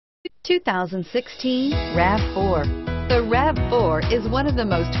2016 RAV4. The RAV4 is one of the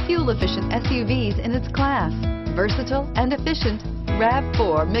most fuel-efficient SUVs in its class. Versatile and efficient,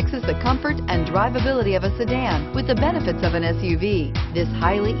 RAV4 mixes the comfort and drivability of a sedan with the benefits of an SUV. This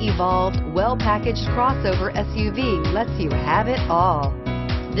highly evolved, well-packaged crossover SUV lets you have it all.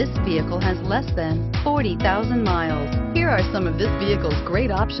 This vehicle has less than 40,000 miles. Here are some of this vehicle's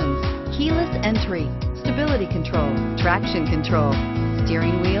great options: keyless entry, stability control, traction control,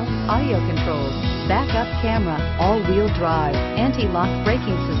 steering wheel audio controls, backup camera, all-wheel drive, anti-lock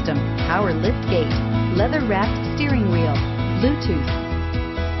braking system, power lift gate, leather-wrapped steering wheel, Bluetooth.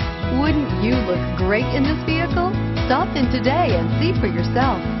 Wouldn't you look great in this vehicle? Stop in today and see for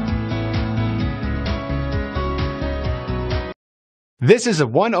yourself. This is a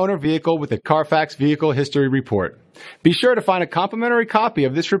one-owner vehicle with a CARFAX Vehicle History Report. Be sure to find a complimentary copy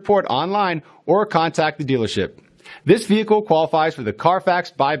of this report online or contact the dealership. This vehicle qualifies for the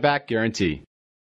CARFAX buyback guarantee.